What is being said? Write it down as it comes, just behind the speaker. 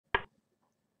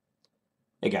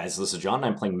Hey guys, this is John, and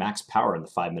I'm playing MaxPower in the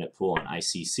 5-minute pool on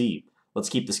ICC. Let's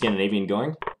keep the Scandinavian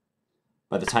going.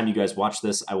 By the time you guys watch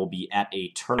this, I will be at a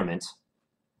tournament,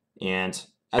 and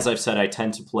as I've said, I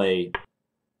tend to play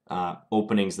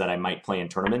openings that I might play in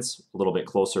tournaments a little bit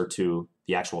closer to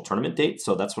the actual tournament date,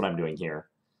 so that's what I'm doing here.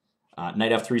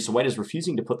 Knight f3, so white is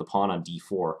refusing to put the pawn on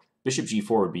d4. Bishop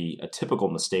g4 would be a typical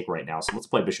mistake right now, so let's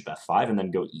play bishop f5 and then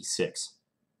go e6.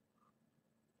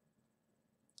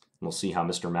 We'll see how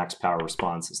Mr. MaxPower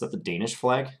responds. Is that the Danish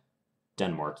flag?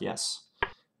 Denmark, yes.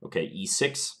 Okay,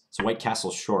 e6. So white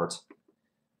castle's short.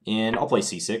 And I'll play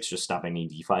c6, just stopping any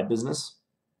d5 business.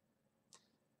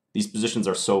 These positions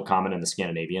are so common in the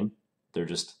Scandinavian. They're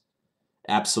just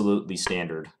absolutely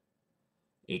standard.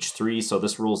 h3, so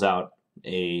this rules out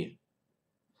a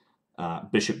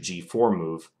bishop g4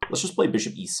 move. Let's just play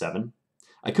bishop e7.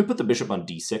 I could put the bishop on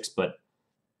d6, but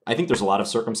I think there's a lot of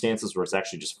circumstances where it's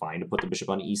actually just fine to put the bishop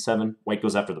on e7. White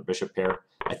goes after the bishop pair.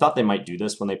 I thought they might do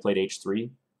this when they played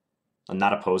h3. I'm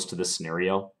not opposed to this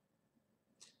scenario.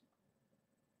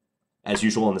 As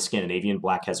usual in the Scandinavian,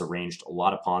 black has arranged a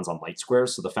lot of pawns on light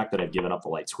squares, so the fact that I've given up the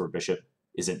light square bishop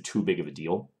isn't too big of a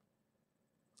deal.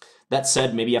 That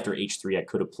said, maybe after h3 I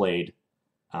could have played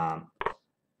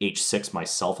h6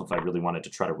 myself if I really wanted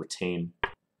to try to retain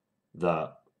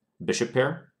the bishop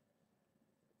pair.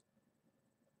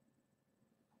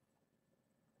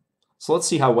 So let's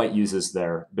see how white uses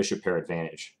their bishop pair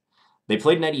advantage. They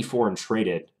played knight e4 and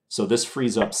traded, so this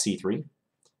frees up c3,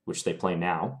 which they play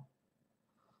now.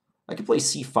 I could play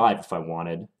c5 if I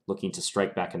wanted, looking to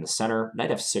strike back in the center.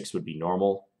 Knight f6 would be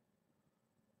normal.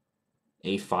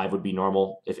 a5 would be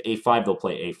normal. If a5, they'll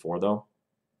play a4, though.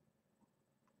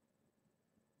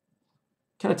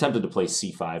 Kind of tempted to play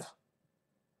c5.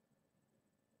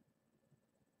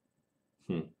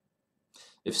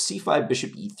 If c5,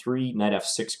 bishop e3, knight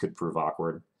f6 could prove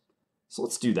awkward. So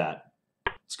let's do that.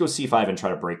 Let's go c5 and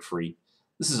try to break free.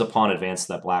 This is a pawn advance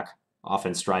that black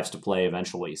often strives to play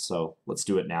eventually, so let's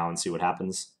do it now and see what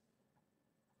happens.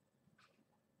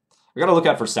 I gotta look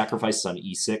out for sacrifices on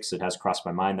e6. It has crossed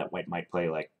my mind that white might play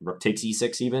like rook takes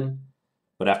e6 even,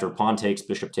 but after pawn takes,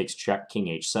 bishop takes check, king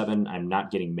h7, I'm not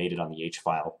getting mated on the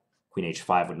h-file. Queen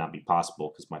h5 would not be possible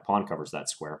because my pawn covers that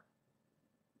square.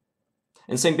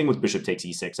 And same thing with bishop takes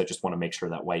e6. I just want to make sure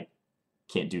that white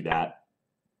can't do that.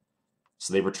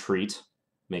 So they retreat.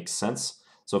 Makes sense.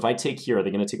 So if I take here, are they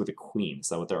going to take with the queen? Is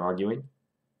that what they're arguing?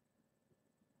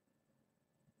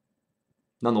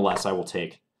 Nonetheless, I will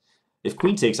take. If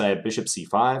queen takes, I have bishop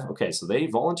c5. Okay, so they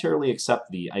voluntarily accept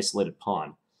the isolated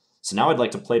pawn. So now I'd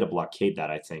like to play to blockade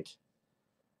that, I think.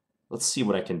 Let's see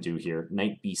what I can do here.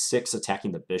 Knight b6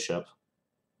 attacking the bishop.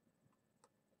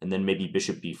 And then maybe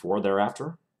bishop b4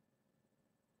 thereafter.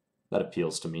 That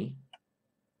appeals to me.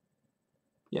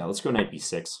 Yeah, let's go knight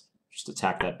b6. Just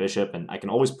attack that bishop, and I can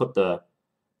always put the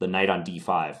knight on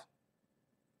d5.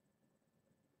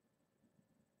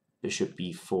 Bishop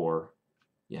b4.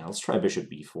 Yeah, let's try bishop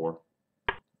b4.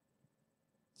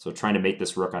 So trying to make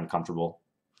this rook uncomfortable.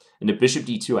 And if bishop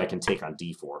d2, I can take on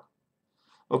d4.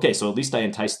 Okay, so at least I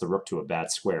enticed the rook to a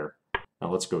bad square. Now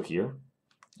let's go here.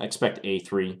 I expect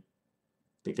a3. I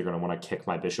think they're going to want to kick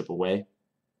my bishop away.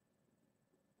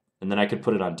 And then I could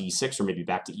put it on d6 or maybe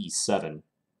back to e7.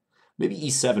 Maybe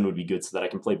e7 would be good so that I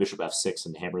can play bishop f6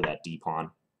 and hammer that d-pawn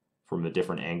from a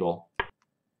different angle.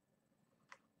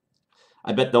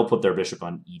 I bet they'll put their bishop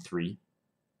on e3.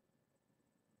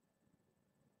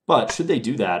 But should they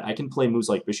do that, I can play moves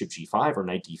like bishop g5 or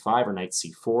knight d5 or knight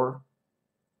c4.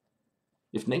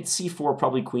 If knight c4,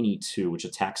 probably queen e2, which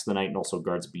attacks the knight and also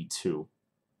guards b2.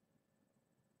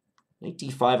 Knight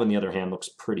d5, on the other hand, looks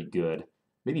pretty good.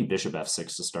 Maybe bishop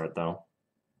f6 to start, though.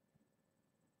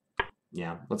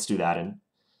 Yeah, let's do that and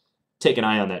take an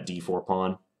eye on that d4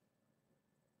 pawn.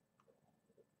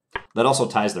 That also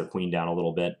ties their queen down a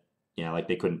little bit. Yeah, like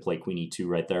they couldn't play queen e2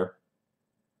 right there.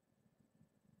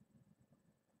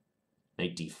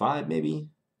 Knight d5, maybe.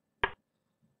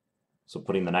 So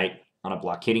putting the knight on a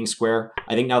blockading square.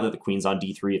 I think now that the queen's on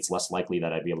d3, it's less likely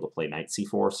that I'd be able to play knight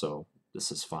c4, so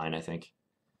this is fine, I think.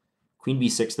 Queen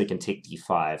b6, they can take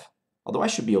d5. Although I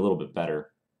should be a little bit better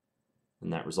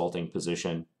in that resulting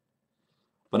position.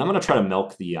 But I'm going to try to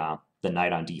milk the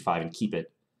knight on d5 and keep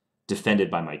it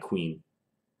defended by my queen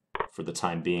for the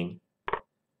time being.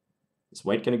 Is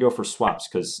white going to go for swaps?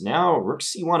 Because now rook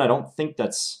c1, I don't think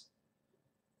that's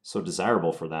so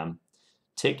desirable for them.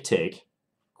 Take, take.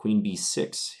 Queen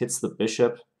b6 hits the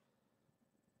bishop.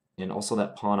 And also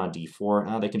that pawn on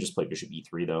d4. They can just play bishop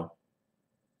e3, though.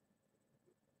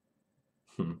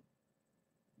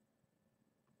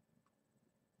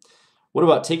 What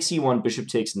about take c1, bishop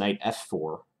takes knight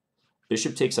f4,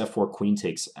 bishop takes f4, queen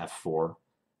takes f4.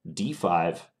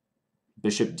 d5,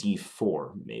 bishop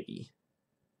d4, maybe.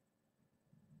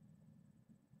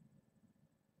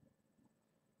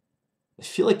 I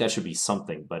feel like that should be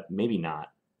something, but maybe not.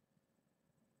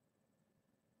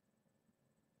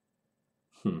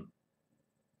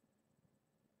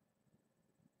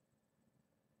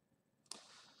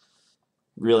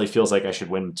 Really feels like I should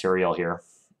win material here,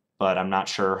 but I'm not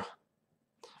sure.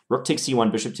 Rook takes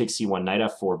c1, bishop takes c1, knight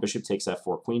f4, bishop takes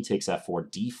f4, queen takes f4,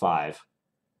 d5.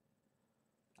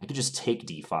 I could just take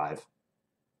d5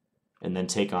 and then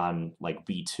take on, like,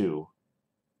 b2.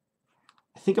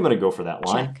 I think I'm going to go for that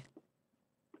line. Check.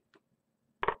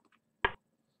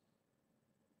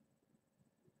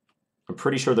 I'm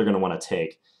pretty sure they're going to want to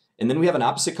take. And then we have an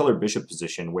opposite color bishop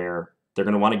position where they're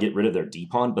going to want to get rid of their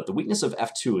d-pawn, but the weakness of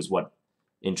f2 is what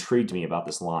intrigued me about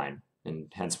this line,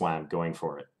 and hence why I'm going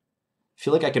for it. I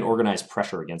feel like I can organize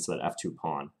pressure against that f2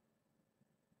 pawn.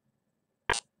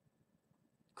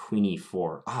 Queen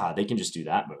e4. Ah, they can just do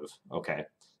that move. Okay,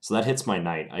 so that hits my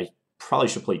knight. I probably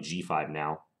should play g5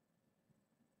 now.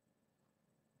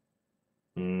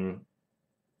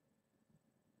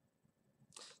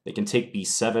 They can take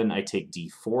b7. I take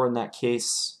d4 in that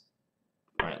case.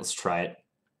 All right, let's try it.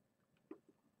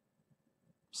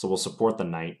 So we'll support the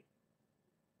knight.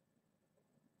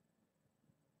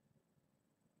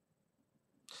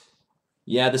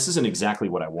 Yeah, this isn't exactly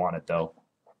what I wanted, though.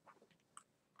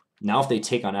 Now if they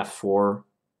take on f4,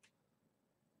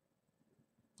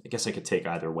 I guess I could take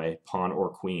either way, pawn or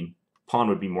queen. Pawn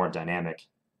would be more dynamic,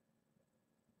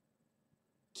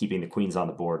 keeping the queens on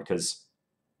the board, because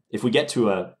if we get to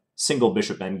a single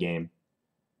bishop endgame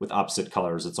with opposite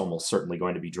colors, it's almost certainly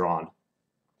going to be drawn.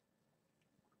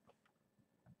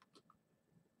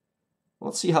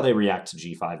 Let's see how they react to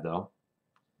g5, though.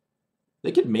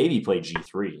 They could maybe play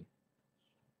g3.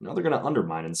 Now they're going to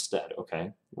undermine instead.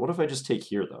 Okay, what if I just take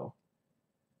here, though?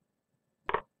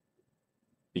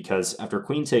 Because after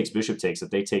queen takes, bishop takes, if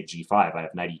they take g5, I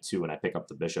have knight e2, and I pick up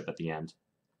the bishop at the end.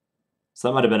 So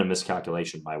that might have been a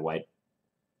miscalculation by white.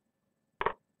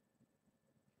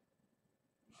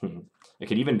 I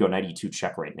could even go knight e2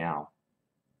 check right now.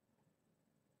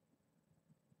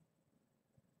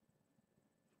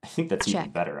 I think that's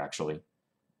even better, actually.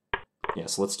 Yeah,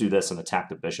 so let's do this and attack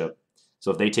the bishop.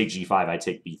 So if they take g5, I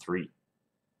take b3.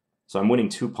 So I'm winning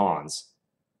 2 pawns,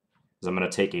 because I'm going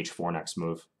to take h4 next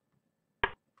move.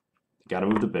 Got to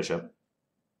move the bishop.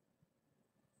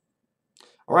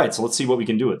 All right, so let's see what we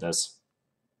can do with this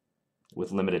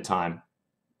with limited time.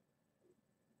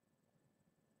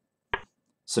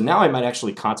 So now I might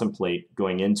actually contemplate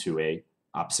going into a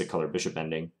opposite color bishop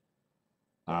ending.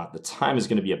 The time is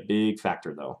going to be a big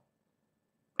factor, though.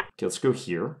 Okay, let's go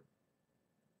here.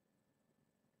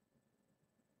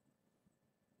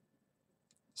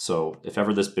 So if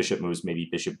ever this bishop moves, maybe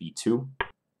bishop b2.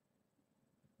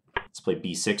 Let's play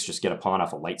b6, just get a pawn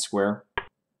off a light square.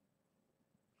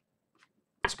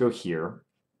 Let's go here.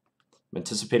 I'm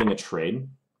anticipating a trade.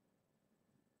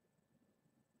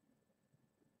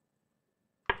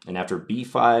 And after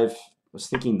b5, I was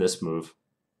thinking this move.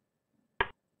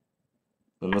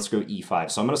 Then let's go e5.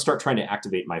 So I'm going to start trying to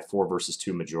activate my 4 versus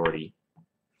 2 majority.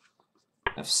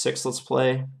 f6, let's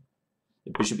play.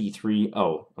 Bishop e3.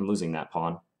 Oh, I'm losing that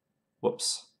pawn.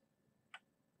 Whoops.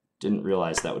 Didn't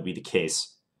realize that would be the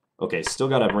case. Okay, still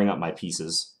got to bring up my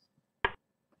pieces.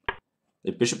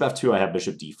 At bishop f2, I have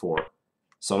bishop d4.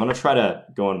 So I'm going to try to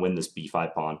go and win this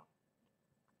b5 pawn.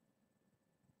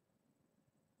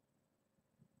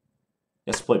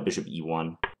 Let's play bishop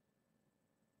e1.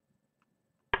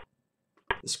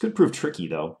 This could prove tricky,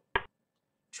 though,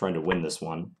 trying to win this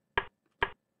one.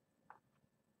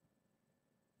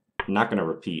 I'm not going to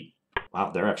repeat.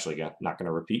 Wow, they're actually not going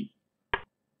to repeat.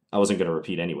 I wasn't going to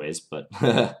repeat anyways, but...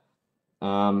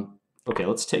 okay,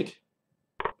 let's take...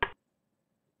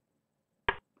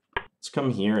 Let's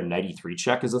come here, and knight e3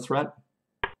 check is a threat.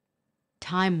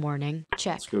 Time warning.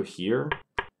 Check. Let's go here.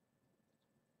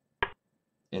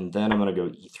 And then I'm going to go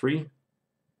e3.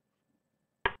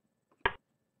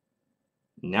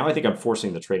 Now I think I'm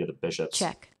forcing the trade of the bishops.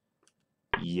 Check.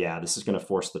 Yeah, this is going to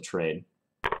force the trade.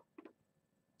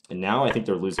 And now I think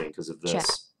they're losing because of this. Check.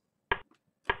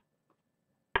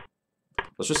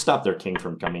 Let's just stop their king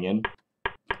from coming in.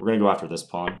 We're going to go after this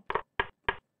pawn.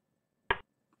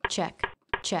 Check.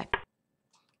 Check.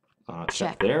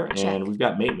 Check there, and check. We've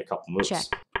got mate in a couple moves. Check.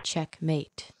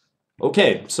 Checkmate.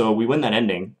 Okay, so we win that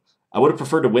ending. I would have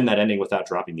preferred to win that ending without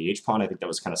dropping the h-pawn. I think that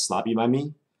was kind of sloppy by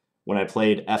me. When I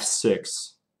played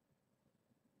f6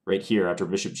 right here after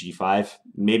bishop g5,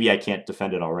 maybe I can't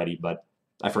defend it already, but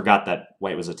I forgot that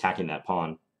white was attacking that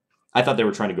pawn. I thought they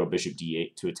were trying to go bishop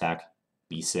d8 to attack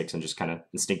b6 and just kind of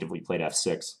instinctively played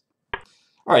f6.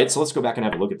 All right, so let's go back and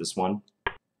have a look at this one.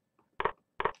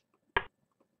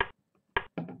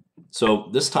 So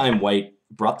this time white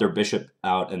brought their bishop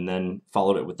out and then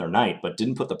followed it with their knight, but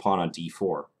didn't put the pawn on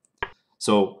d4.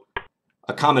 So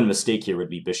a common mistake here would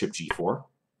be bishop g4,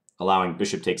 allowing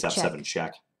bishop takes f7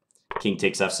 check. King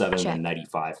takes f7, Check. then knight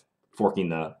e5, forking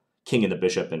the king and the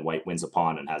bishop, and white wins a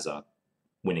pawn and has a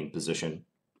winning position.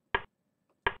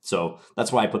 So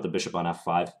that's why I put the bishop on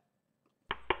f5.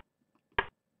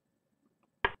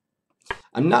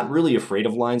 I'm not really afraid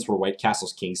of lines where white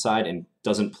castles kingside and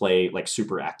doesn't play like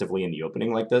super actively in the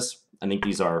opening like this. I think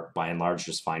these are, by and large,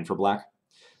 just fine for black.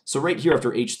 So right here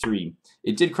after h3,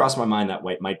 it did cross my mind that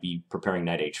white might be preparing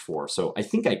knight h4. So I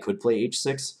think I could play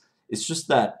h6. It's just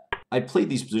that I played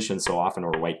these positions so often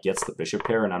where white gets the bishop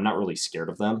pair, and I'm not really scared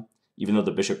of them, even though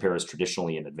the bishop pair is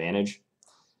traditionally an advantage.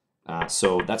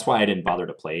 So that's why I didn't bother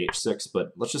to play h6,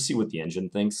 but let's just see what the engine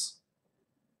thinks.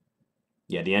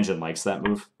 Yeah, the engine likes that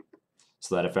move.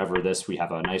 So that if ever this, we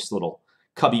have a nice little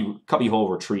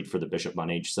cubbyhole retreat for the bishop on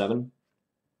h7.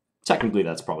 Technically,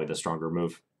 that's probably the stronger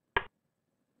move.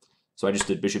 So I just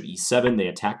did bishop e7. They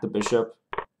attacked the bishop.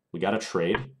 We got a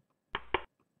trade.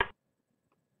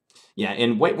 Yeah,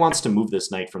 and white wants to move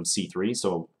this knight from c3,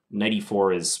 so knight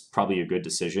e4 is probably a good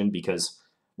decision, because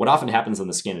what often happens in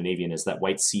the Scandinavian is that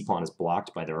white's c-pawn is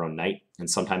blocked by their own knight, and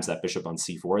sometimes that bishop on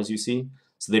c4, as you see.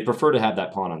 So they prefer to have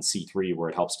that pawn on c3 where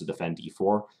it helps to defend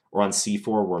e4, or on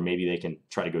c4 where maybe they can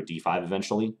try to go d5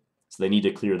 eventually. So they need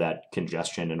to clear that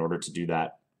congestion in order to do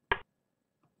that.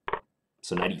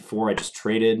 So knight e4, I just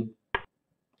traded.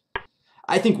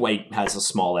 I think white has a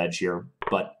small edge here,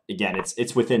 but again,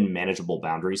 it's within manageable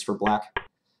boundaries for black. I'm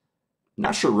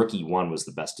not sure rook e1 was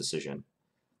the best decision.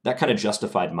 That kind of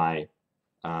justified my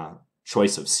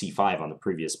choice of c5 on the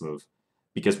previous move,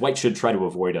 because white should try to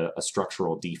avoid a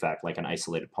structural defect like an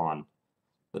isolated pawn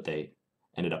that they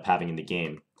ended up having in the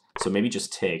game. So maybe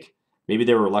just take. Maybe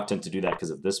they were reluctant to do that because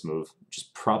of this move, which is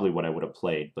probably what I would have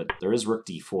played, but there is rook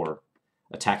d4,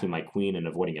 attacking my queen and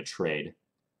avoiding a trade.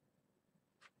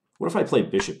 What if I play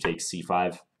bishop takes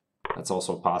c5? That's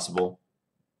also possible.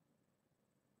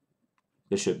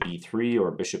 Bishop b3 or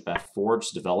bishop f4,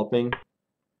 just developing.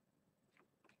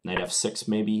 Knight f6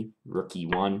 maybe, rook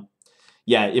e1.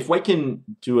 Yeah, if white can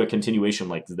do a continuation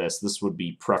like this would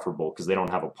be preferable because they don't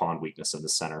have a pawn weakness in the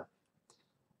center.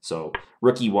 So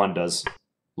rook e1 does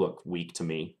look weak to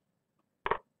me.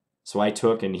 So I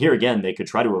took, and here again, they could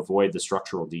try to avoid the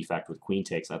structural defect with queen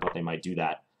takes. I thought they might do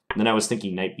that. And then I was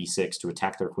thinking knight b6 to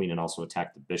attack their queen and also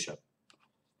attack the bishop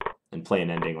and play an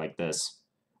ending like this,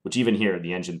 which even here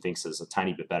the engine thinks is a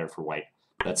tiny bit better for white.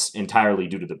 That's entirely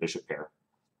due to the bishop pair.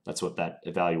 That's what that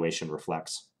evaluation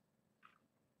reflects.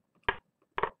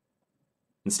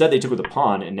 Instead, they took with a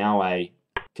pawn, and now I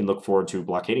can look forward to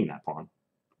blockading that pawn.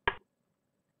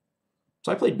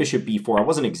 So I played bishop b4. I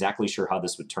wasn't exactly sure how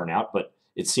this would turn out, but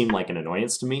it seemed like an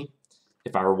annoyance to me.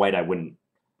 If I were white, I wouldn't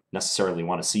necessarily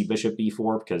want to see bishop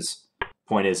b4, because the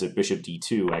point is, if bishop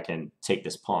d2, I can take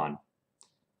this pawn.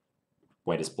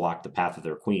 White has blocked the path of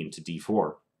their queen to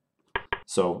d4.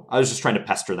 So I was just trying to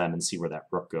pester them and see where that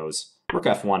rook goes. Rook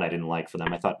f1 I didn't like for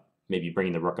them. I thought maybe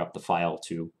bringing the rook up the file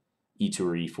to e2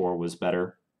 or e4 was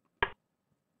better.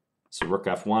 So rook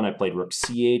f1, I played rook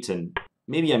c8, and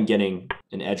maybe I'm getting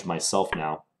an edge myself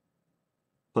now.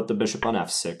 Put the bishop on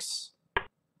f6,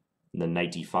 and then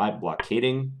knight d5,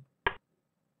 blockading,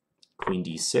 queen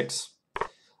d6.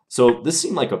 So this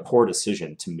seemed like a poor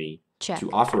decision to me to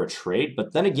offer a trade,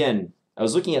 but then again, I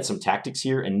was looking at some tactics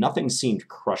here, and nothing seemed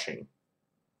crushing.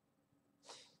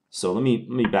 So let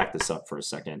me back this up for a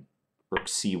second. Rook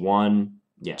c1,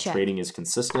 yeah, trading is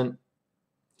consistent.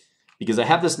 Because I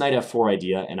have this knight f4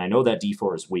 idea, and I know that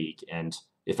d4 is weak, and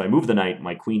if I move the knight,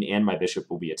 my queen and my bishop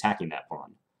will be attacking that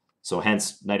pawn. So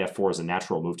hence, knight f4 is a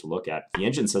natural move to look at. The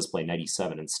engine says play knight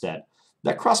e7 instead.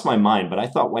 That crossed my mind, but I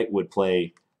thought white would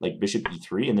play like bishop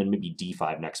e3 and then maybe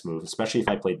d5 next move, especially if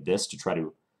I played this to try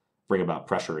to bring about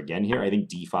pressure again here. I think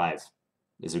d5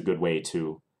 is a good way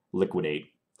to liquidate.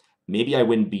 Maybe I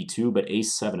win b2, but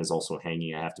a7 is also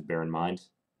hanging, I have to bear in mind.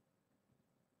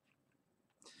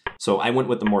 So I went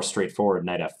with the more straightforward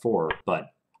knight f4, but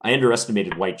I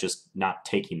underestimated white just not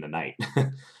taking the knight.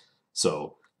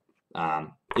 So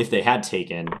if they had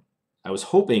taken, I was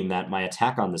hoping that my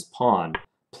attack on this pawn,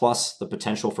 plus the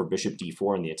potential for bishop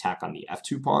d4 and the attack on the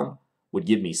f2 pawn, would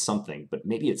give me something, but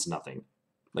maybe it's nothing.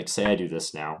 Like, say I do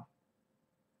this now.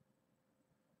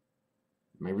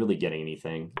 Am I really getting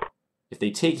anything? If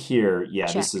they take here,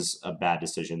 yeah, this is a bad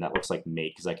decision. That looks like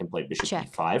mate, because I can play bishop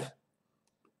e5.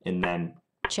 And then,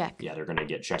 yeah, they're going to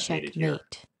get checkmated here.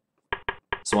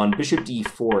 So on bishop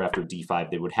d4 after d5,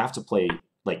 they would have to play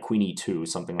like queen e2,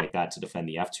 something like that, to defend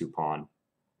the f2 pawn.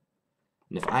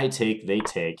 And if I take, they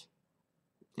take.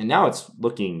 And now it's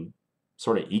looking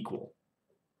sort of equal.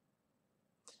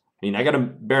 I mean, I got to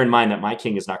bear in mind that my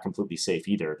king is not completely safe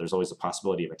either. There's always a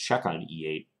possibility of a check on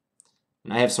e8.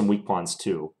 And I have some weak pawns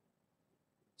too.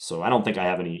 So I don't think I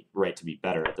have any right to be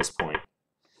better at this point.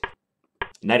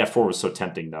 Knight f4 was so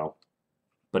tempting, though.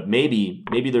 But maybe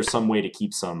there's some way to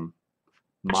keep some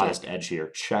modest edge here.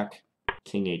 Check,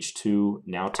 king h2,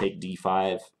 now take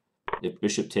d5. If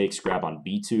bishop takes, grab on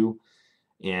b2.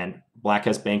 And black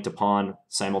has banked a pawn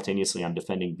simultaneously on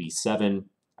defending b7.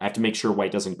 I have to make sure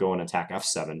white doesn't go and attack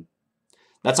f7.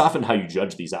 That's often how you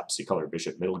judge these opposite color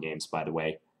bishop middle games, by the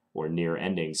way, or near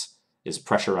endings, is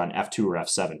pressure on f2 or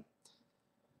f7.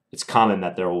 It's common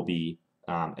that there will be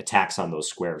attacks on those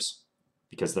squares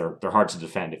because they're hard to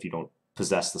defend if you don't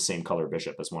possess the same color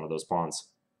bishop as one of those pawns.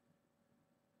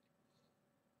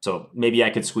 So maybe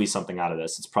I could squeeze something out of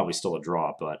this. It's probably still a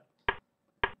draw, but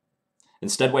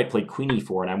instead white played queen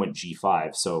e4 and I went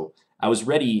g5. So I was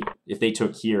ready, if they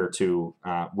took here, to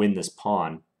win this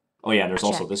pawn. Oh yeah, and there's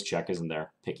also this check, isn't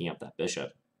there? Picking up that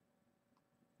bishop.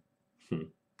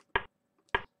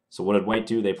 So what did white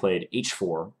do? They played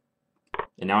h4.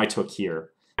 And now I took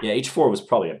here. Yeah, h4 was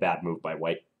probably a bad move by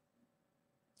white.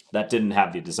 That didn't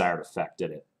have the desired effect,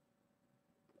 did it?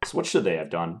 So what should they have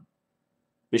done?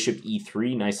 Bishop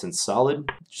e3, nice and solid.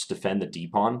 Just defend the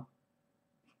d-pawn.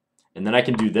 And then I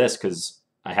can do this because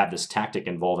I have this tactic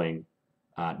involving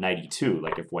knight e2.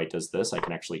 Like if white does this, I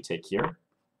can actually take here.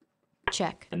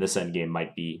 Check. And this endgame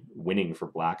might be winning for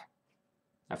black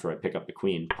after I pick up the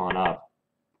queen, pawn up.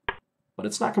 But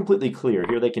it's not completely clear.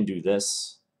 Here they can do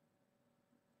this.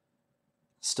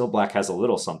 Still black has a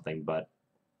little something, but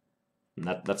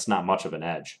that's not much of an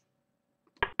edge.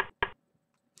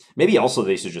 Maybe also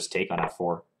they should just take on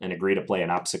f4 and agree to play an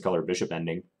opposite color bishop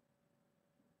ending.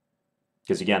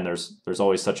 Because again, there's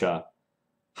always such a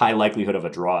high likelihood of a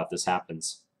draw if this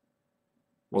happens.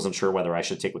 Wasn't sure whether I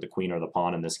should take with the queen or the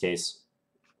pawn in this case.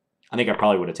 I think I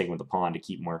probably would have taken with the pawn to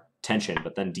keep more tension,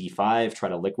 but then d5, try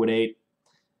to liquidate.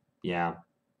 Yeah.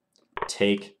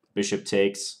 Take, bishop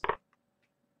takes.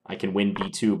 I can win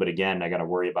b2, but again, I got to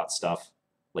worry about stuff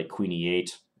like queen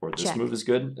e8, or this move is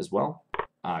good as well,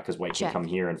 because white can come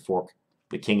here and fork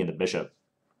the king and the bishop.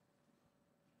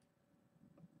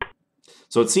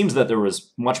 So it seems that there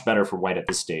was much better for white at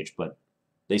this stage, but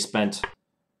they spent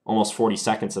almost 40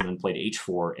 seconds and then played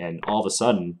h4, and all of a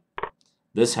sudden,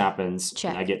 this happens,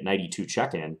 and I get knight e2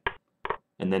 check in,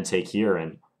 and then take here,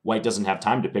 and white doesn't have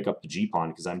time to pick up the g-pawn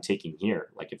because I'm taking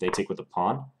here. Like if they take with the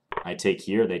pawn, I take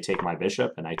here, they take my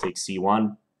bishop, and I take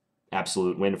c1.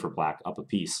 Absolute win for black, up a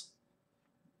piece.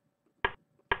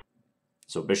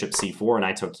 So bishop c4, and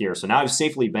I took here. So now I've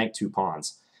safely banked 2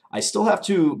 pawns. I still have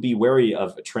to be wary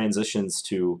of transitions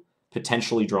to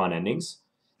potentially drawn endings.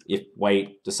 If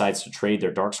white decides to trade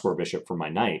their dark square bishop for my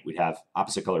knight, we'd have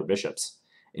opposite color bishops.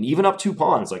 And even up 2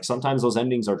 pawns, like sometimes those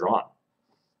endings are drawn.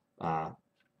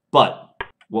 But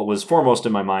what was foremost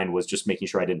in my mind was just making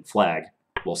sure I didn't flag,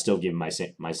 while still giving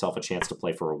myself a chance to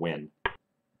play for a win.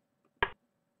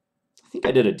 I think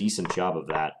I did a decent job of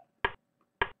that.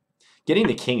 Getting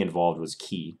the king involved was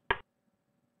key.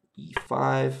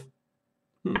 e5.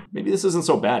 Maybe this isn't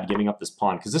so bad, giving up this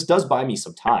pawn, because this does buy me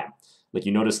some time. Like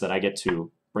you notice that I get to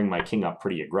bring my king up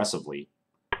pretty aggressively.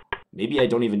 Maybe I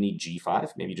don't even need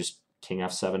g5. Maybe just king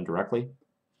f7 directly.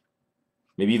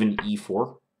 Maybe even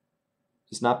e4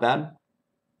 is not bad.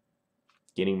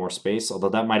 Gaining more space, although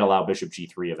that might allow bishop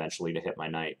g3 eventually to hit my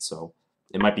knight. So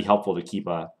it might be helpful to keep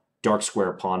a dark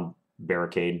square pawn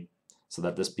barricade so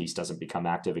that this piece doesn't become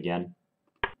active again.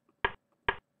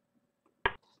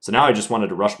 So now I just wanted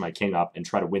to rush my king up and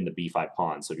try to win the b5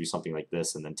 pawn. So do something like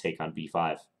this and then take on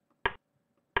b5.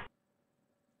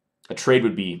 A trade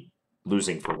would be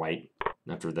losing for white.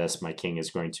 After this, my king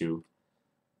is going to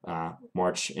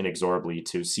march inexorably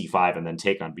to c5 and then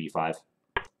take on b5.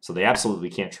 So they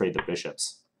absolutely can't trade the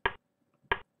bishops.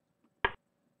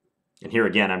 And here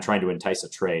again, I'm trying to entice a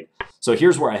trade. So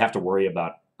here's where I have to worry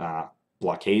about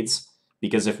blockades,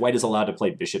 because if white is allowed to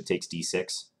play bishop takes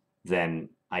d6, then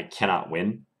I cannot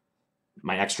win.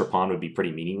 My extra pawn would be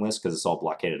pretty meaningless because it's all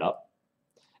blockaded up.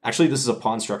 Actually, this is a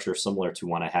pawn structure similar to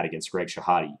one I had against Greg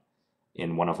Shahadi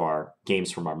in one of our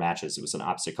games from our matches. It was an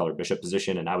opposite color bishop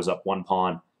position, and I was up 1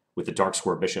 pawn with the dark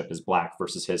square bishop as black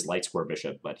versus his light square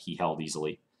bishop, but he held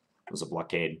easily. It was a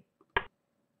blockade.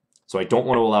 So I don't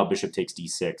want to allow bishop takes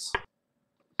d6.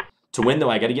 To win, though,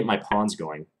 I got to get my pawns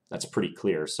going. That's pretty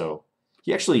clear. So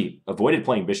he actually avoided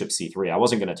playing bishop c3. I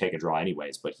wasn't going to take a draw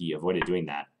anyways, but he avoided doing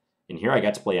that. And here I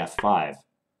got to play f5.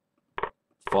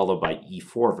 followed by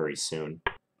e4 very soon.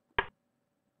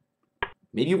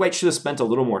 Maybe white should have spent a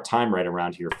little more time right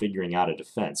around here figuring out a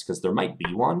defense, because there might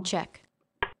be one. Check.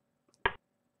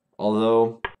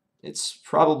 Although, it's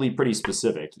probably pretty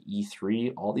specific.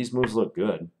 e3, all these moves look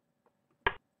good.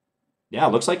 Yeah,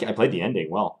 it looks like I played the ending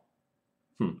well.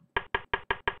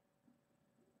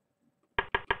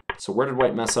 So where did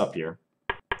white mess up here?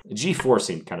 g4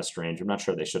 seemed kind of strange. I'm not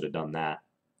sure they should have done that.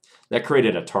 That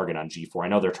created a target on g4. I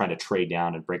know they're trying to trade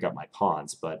down and break up my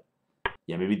pawns, but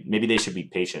yeah, maybe they should be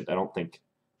patient. I don't think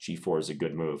g4 is a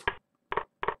good move.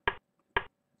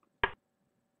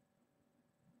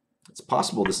 It's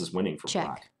possible this is winning for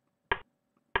black.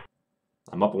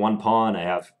 I'm up 1 pawn. I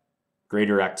have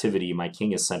greater activity. My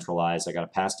king is centralized. I got a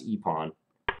passed e-pawn.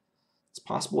 It's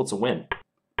possible it's a win.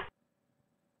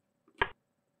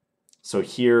 So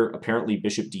here, apparently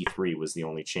bishop d3 was the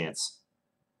only chance.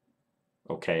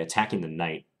 Okay, attacking the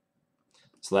knight.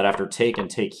 So that after take and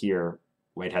take here,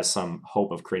 white has some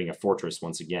hope of creating a fortress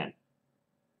once again.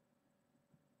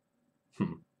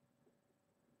 What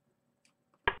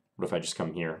if I just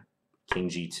come here? King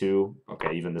g2.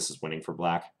 Okay, even this is winning for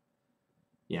black.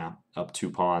 Yeah, up 2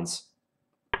 pawns.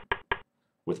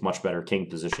 With much better king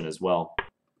position as well.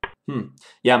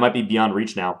 Yeah, it might be beyond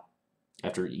reach now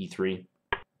after e3.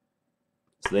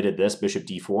 So they did this, bishop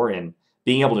d4, and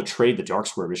being able to trade the dark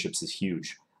square bishops is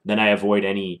huge. Then I avoid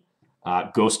any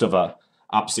ghost of a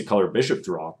opposite color bishop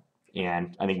draw,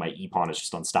 and I think my e-pawn is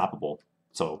just unstoppable.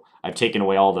 So I've taken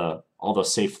away all the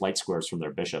safe flight squares from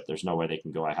their bishop. There's nowhere they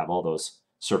can go. I have all those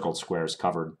circled squares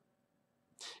covered.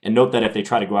 And note that if they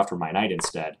try to go after my knight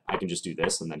instead, I can just do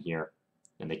this and then here,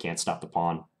 and they can't stop the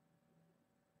pawn.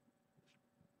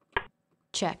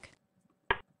 Check.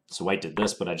 So white did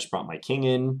this, but I just brought my king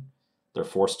in. They're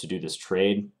forced to do this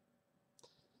trade.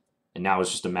 And now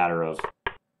it's just a matter of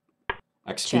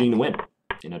executing the win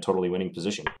in a totally winning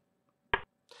position.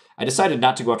 I decided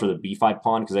not to go after the b5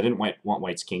 pawn because I didn't want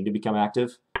white's king to become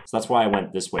active. So that's why I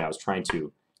went this way. I was trying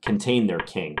to contain their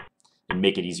king and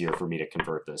make it easier for me to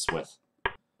convert this with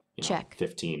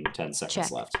 10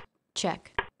 seconds left.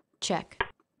 Check. Check.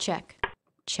 Check.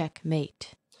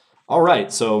 Checkmate. All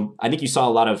right, so I think you saw a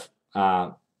lot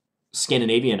of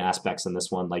Scandinavian aspects in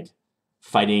this one, like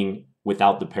fighting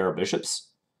without the pair of bishops.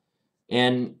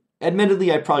 And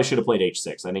admittedly, I probably should have played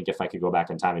h6. I think if I could go back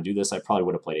in time and do this, I probably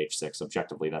would have played h6.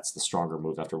 Objectively, that's the stronger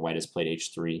move after white has played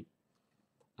h3.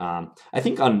 I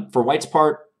think for white's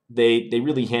part, they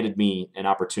really handed me an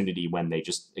opportunity when they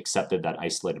just accepted that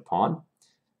isolated pawn.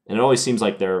 And it always seems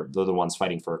like they're the ones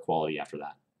fighting for equality after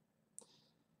that.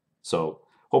 So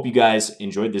hope you guys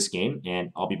enjoyed this game,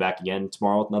 and I'll be back again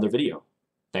tomorrow with another video.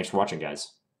 Thanks for watching,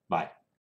 guys. Bye.